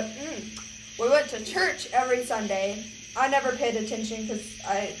to church every Sunday. I never paid attention because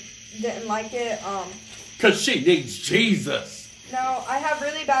I didn't like it. Because she needs Jesus. No, I have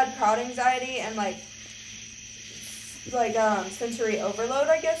really bad crowd anxiety and like sensory overload,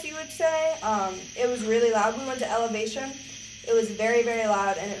 I guess you would say. It was really loud. We went to Elevation. It was very, very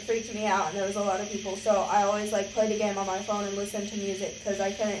loud, and it freaked me out, and there was a lot of people. So I always like played a game on my phone and listened to music because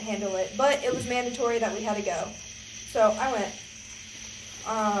I couldn't handle it. But it was mandatory that we had to go. So I went.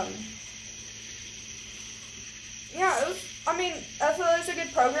 Yeah, it was, I mean, I feel it's a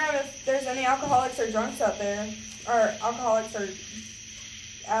good program if there's any alcoholics or drunks out there, or alcoholics or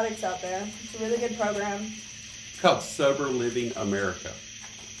addicts out there. It's a really good program. It's called Sober Living America.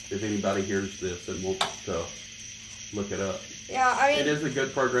 If anybody hears this and wants to look it up. Yeah, I mean, it is a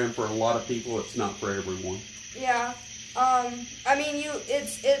good program for a lot of people. It's not for everyone. Yeah. I mean,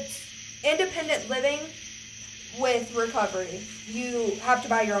 it's independent living with recovery. You have to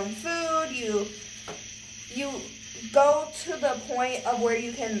buy your own food. You go to the point of where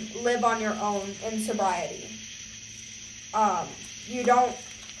you can live on your own in sobriety.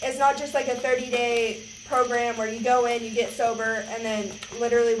 It's not just like a 30-day program where you go in, you get sober, and then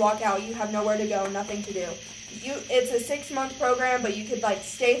literally walk out. You have nowhere to go, nothing to do. It's a 6-month program, but you could like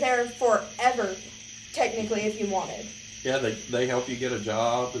stay there forever, technically, if you wanted. Yeah, they help you get a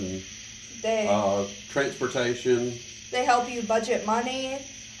job and transportation. They help you budget money,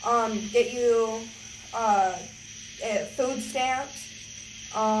 get you food stamps.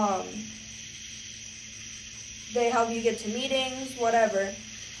 They help you get to meetings, whatever.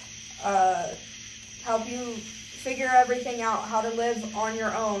 Help you figure everything out, how to live on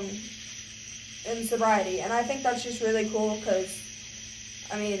your own in sobriety. And I think that's just really cool because,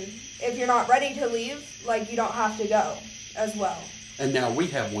 I mean, if you're not ready to leave, like, you don't have to go as well. And now we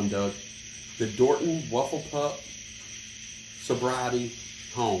have one, Doug. The Dorton Waffle Pup Sobriety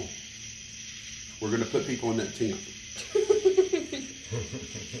Home. We're going to put people in that tent.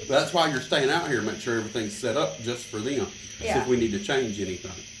 That's why you're staying out here. Make sure everything's set up just for them. Yeah. See if we need to change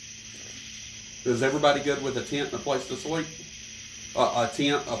anything. Is everybody good with a tent and a place to sleep? A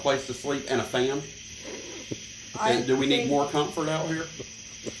tent, a place to sleep, and a fan? And do we need more comfort out here?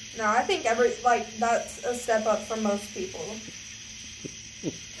 No, I think that's a step up for most people.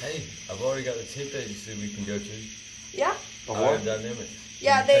 Hey, I've already got the temp agency we can go to. Yeah. Dynamics.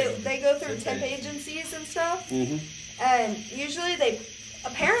 Yeah, they go through temp agencies and stuff. Mm-hmm. And usually they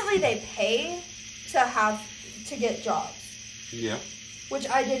pay to get jobs. Yeah. Which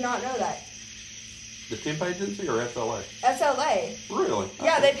I did not know that. The temp agency or SLA? SLA. Really?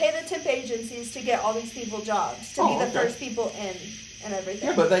 Yeah, Okay. they pay the temp agencies to get all these people jobs, to be the first people in and everything.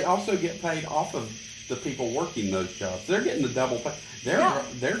 Yeah, but they also get paid off of the people working those jobs. They're getting the double pay.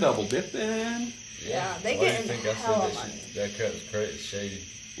 They're double dipping. Yeah, they Why get do you think I hella said money. that cut's crazy, shady?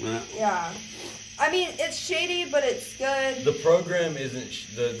 Yeah. Yeah. I mean, it's shady, but it's good. The program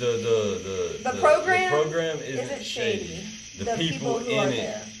isn't The program isn't shady. The people people who in are it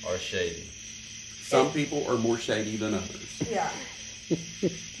there. are shady. Some people are more shady than others. Yeah.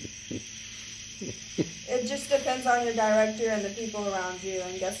 It just depends on your director and the people around you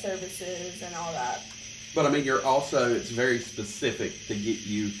and guest services and all that. But I mean, it's very specific to get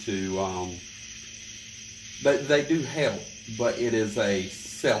you to, they do help, but it is a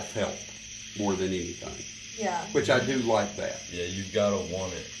self-help more than anything. Yeah. which I do like that. Yeah, you gotta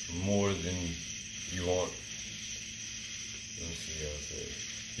want it more than you want. Let me see how I say it.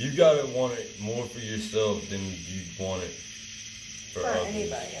 You gotta want it more for yourself than you want it for others.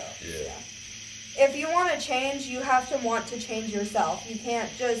 Anybody else. Yeah. If you want to change, you have to want to change yourself. You can't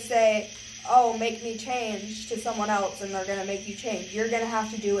just say, oh, make me change to someone else and they're going to make you change. You're going to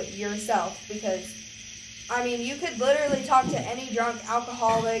have to do it yourself because, I mean, you could literally talk to any drunk,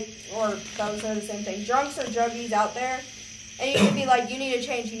 alcoholic, or those are the same thing, drunks or druggies out there, and you could be like, you need to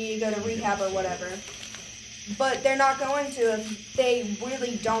change, you need to go to rehab or whatever. But they're not going to if they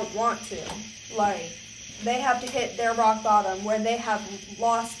really don't want to. Like, they have to hit their rock bottom where they have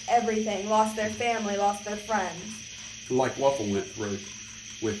lost everything, lost their family, lost their friends. Like Waffle went through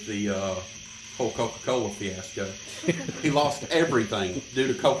with the whole Coca-Cola fiasco. He lost everything due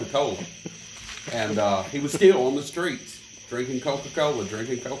to Coca-Cola. And he was still on the streets drinking Coca-Cola.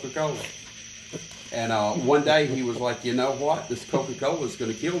 And one day he was like, you know what? This Coca-Cola is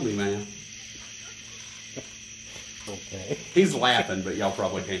going to kill me, man. Okay. He's laughing, but y'all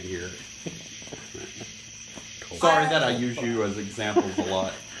probably can't hear it. Sorry that I use you as examples a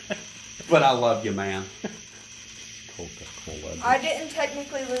lot. But I love you, man. Coca-Cola. I didn't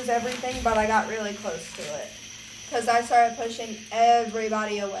technically lose everything, but I got really close to it. Because I started pushing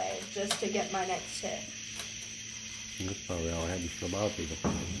everybody away just to get my next hit. That's probably all I had to feel about people.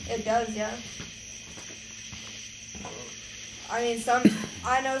 It does, yeah. I mean,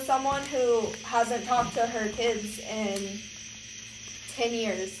 I know someone who hasn't talked to her kids in 10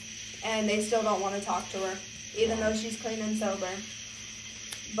 years, and they still don't want to talk to her, even though she's clean and sober.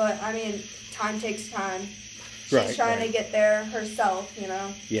 But, I mean, time takes time. She's trying to get there herself, you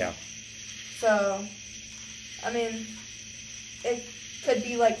know? Yeah. So, I mean, it could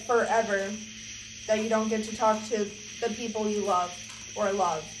be like forever that you don't get to talk to the people you love or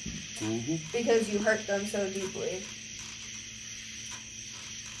love because you hurt them so deeply.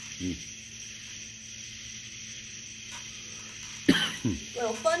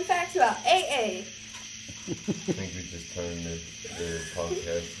 Little fun facts about AA. I think we just turned the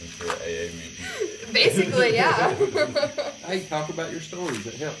podcast into an AA meeting. Basically, yeah. Hey, talk about your stories.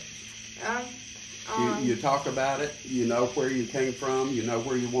 It helps. Yeah. You talk about it. You know where you came from. You know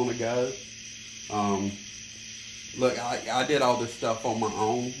where you want to go. Look, I did all this stuff on my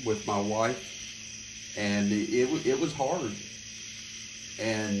own with my wife, and it was hard.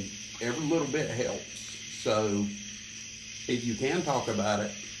 And every little bit helps. So if you can talk about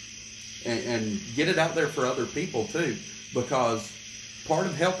it and get it out there for other people too, because part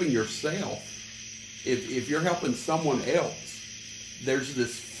of helping yourself, if you're helping someone else, there's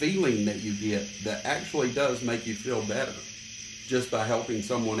this feeling that you get that actually does make you feel better just by helping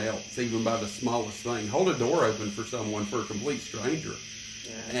someone else, even by the smallest thing. Hold a door open for someone, for a complete stranger.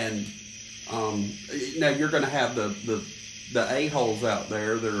 Yeah. And now you're going to have the a-holes out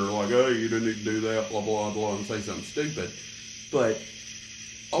there that are like, oh, you didn't need to do that, blah, blah, blah, and say something stupid. But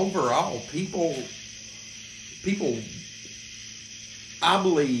overall, people, I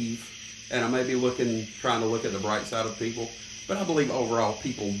believe, and I may be trying to look at the bright side of people, but I believe overall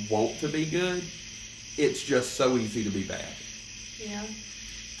people want to be good. It's just so easy to be bad. Yeah.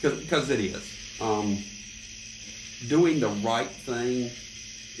 Because it is. Doing the right thing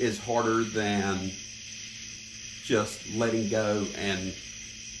is harder than just letting go and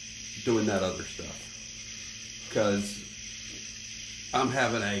doing that other stuff. Because I'm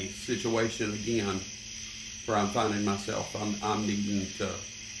having a situation again where I'm finding myself, I'm needing to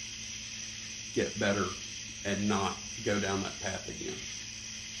get better and not go down that path again.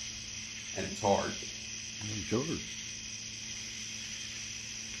 And it's hard. Sure.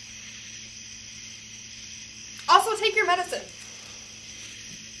 Also, take your medicine.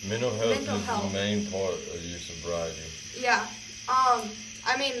 Mental health Mental is health. the main part of your sobriety. Yeah.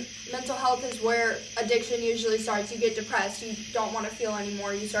 I mean, mental health is where addiction usually starts. You get depressed. You don't want to feel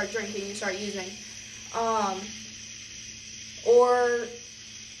anymore. You start drinking. You start using. Or,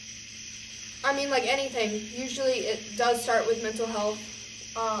 I mean, like anything. Usually it does start with mental health.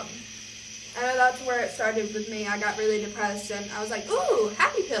 I know that's where it started with me. I got really depressed and I was like, ooh,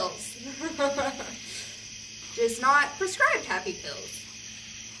 happy pills. Just not prescribed happy pills.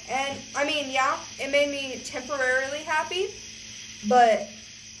 And, I mean, yeah, it made me temporarily happy, but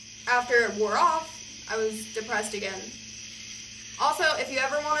after it wore off, I was depressed again. Also, if you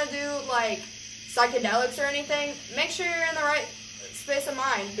ever want to do, like, psychedelics or anything, make sure you're in the right space of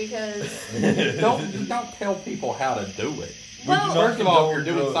mind, because... Don't tell people how to do it. Well, First of all, if you're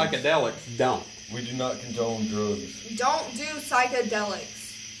doing drugs. psychedelics, don't. We do not condone drugs. don't do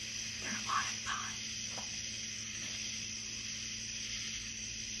psychedelics. They're a lot of fun.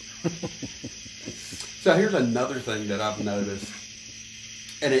 So here's another thing that I've noticed,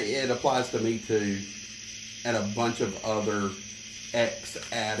 and it applies to me too, and a bunch of other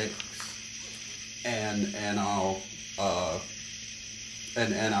ex-addicts and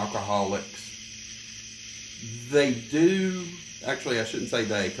alcoholics. They do, actually I shouldn't say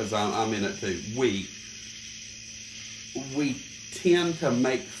they, because I'm in it too. We tend to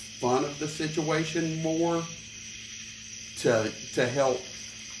make fun of the situation more to help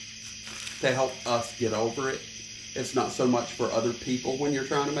us get over it. It's not so much for other people when you're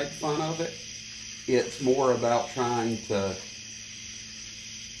trying to make fun of it. It's more about trying to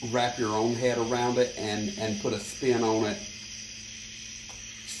wrap your own head around it and put a spin on it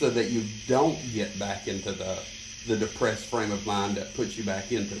so that you don't get back into the depressed frame of mind that puts you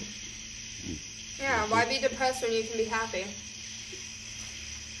back into it. Yeah, why be depressed when you can be happy?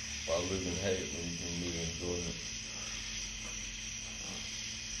 Why live in hate when you can live in enjoyment?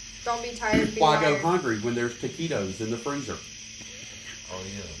 Don't be tired. Be Why go wired. hungry when there's taquitos in the freezer? Oh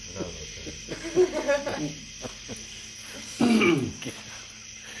yeah, I forgot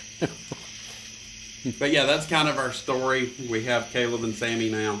about that. But yeah, that's kind of our story. We have Caleb and Sammy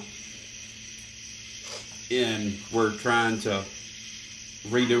now, and we're trying to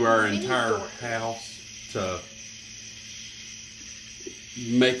redo our entire house to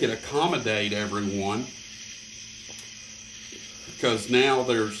make it accommodate everyone, because now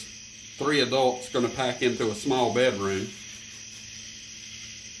there's 3 adults going to pack into a small bedroom,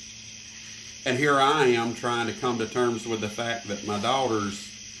 and here I am trying to come to terms with the fact that my daughter's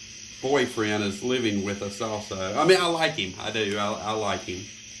boyfriend is living with us also. I mean, I like him. I do. I like him.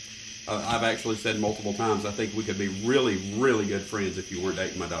 I've actually said multiple times, I think we could be really, really good friends if you weren't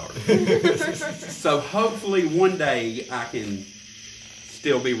dating my daughter. So hopefully one day I can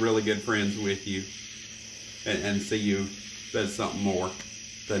still be really good friends with you and see you as something more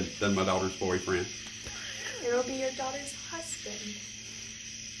than my daughter's boyfriend. It'll be your daughter's husband.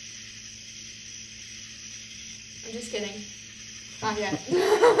 I'm just kidding. Not yet.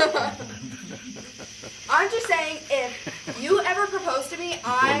 I'm just saying, if you ever propose to me,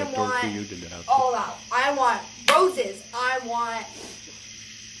 I want all out. I want roses. I want...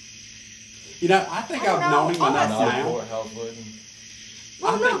 You know, I think I've known him enough Not a now. courthouse wedding.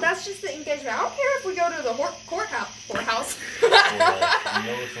 Well, I no, think- that's just the engagement. I don't care if we go to the courthouse. Courthouse. You know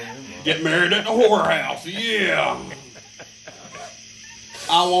what's on them, right? Get married at the whorehouse, yeah.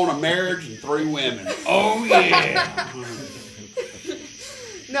 I want a marriage and 3 women. Oh yeah.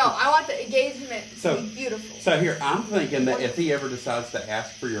 No, I want the engagement to So- be beautiful. So here, I'm thinking that if he ever decides to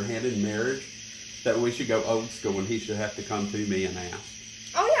ask for your hand in marriage, that we should go old school and he should have to come to me and ask.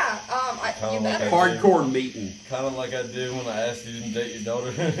 Oh yeah, you Kinda like better. I- Hardcore meeting. Kind of like I did when I asked you to date your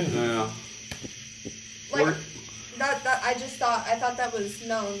daughter. Yeah. Like We're- that. I thought that was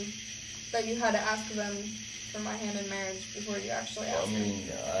known that you had to ask them for my hand in marriage before you actually I asked them.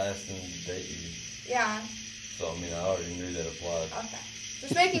 mean, I asked him to date you, Yeah. so I mean, I already knew that applied. Okay.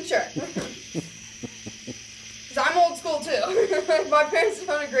 Just making sure. Because I'm old school too. If my parents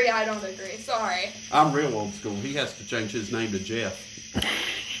don't agree, I don't agree. Sorry. I'm real old school. He has to change his name to Jeff.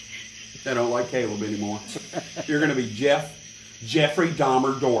 I don't like Caleb anymore. You're going to be Jeffrey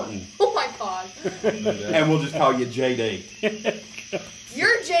Dahmer Dorton. Oh my god. And we'll just call you JD.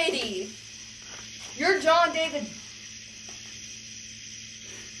 You're JD. You're John David.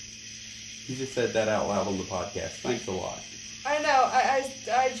 You just said that out loud on the podcast. Thanks a lot. I know. I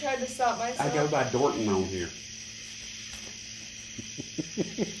tried to stop I myself. go by Dorton on here.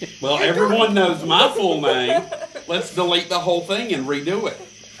 Well, everyone knows my full name. Let's delete the whole thing and redo it.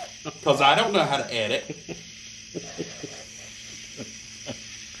 Because I don't know how to edit.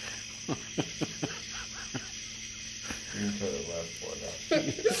 You can cut the last part out.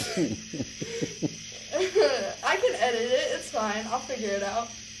 I can edit it. It's fine. I'll figure it out.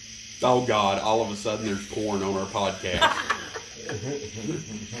 Oh, God. All of a sudden, there's porn on our podcast.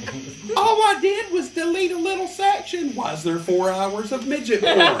 All I did was delete a little section. Why is there 4 hours of midget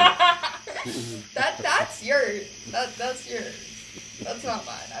porn? That's yours. That's yours. That's not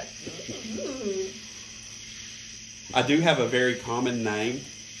mine. I do have a very common name,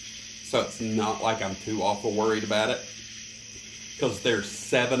 so it's not like I'm too awful worried about it. Because there's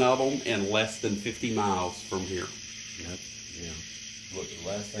 7 of them in less than 50 miles from here. Yeah. Look, the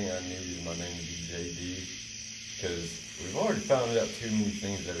last thing I needed my name to be JD, because we've already found out too many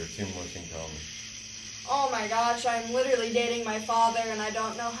things that are too much in common. Oh my gosh, I'm literally dating my father and I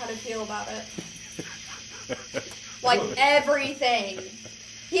don't know how to feel about it. Like everything.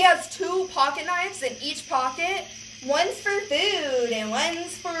 He has 2 pocket knives in each pocket. One's for food and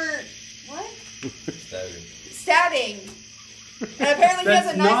one's for what? Stabbing. Stabbing. And apparently he has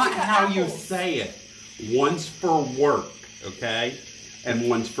That's a knife not to cut how you apples. say it. One's for work, okay? And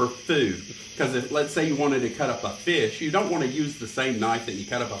one's for food. Because if, let's say you wanted to cut up a fish, you don't want to use the same knife that you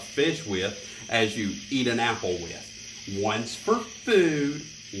cut up a fish with as you eat an apple with. One's for food,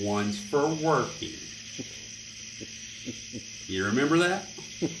 one's for working. You remember that?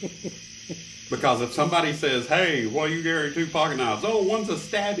 Because if somebody says, hey, well, you carry 2 pocket knives. Oh, one's a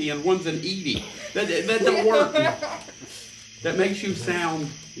stabby and one's an eaty. That don't work. That makes you sound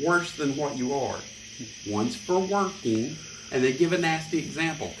worse than what you are. One's for working, and they give a nasty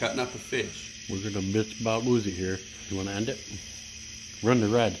example, cutting up a fish. We're going to miss about woozy here. You want to end it? Run the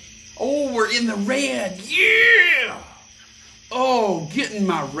red. Oh, we're in the red. Yeah! Oh, getting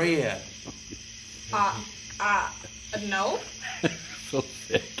my red. No. So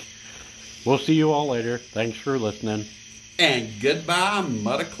sick. We'll see you all later. Thanks for listening. And goodbye,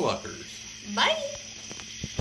 Mudda Cluckers. Bye.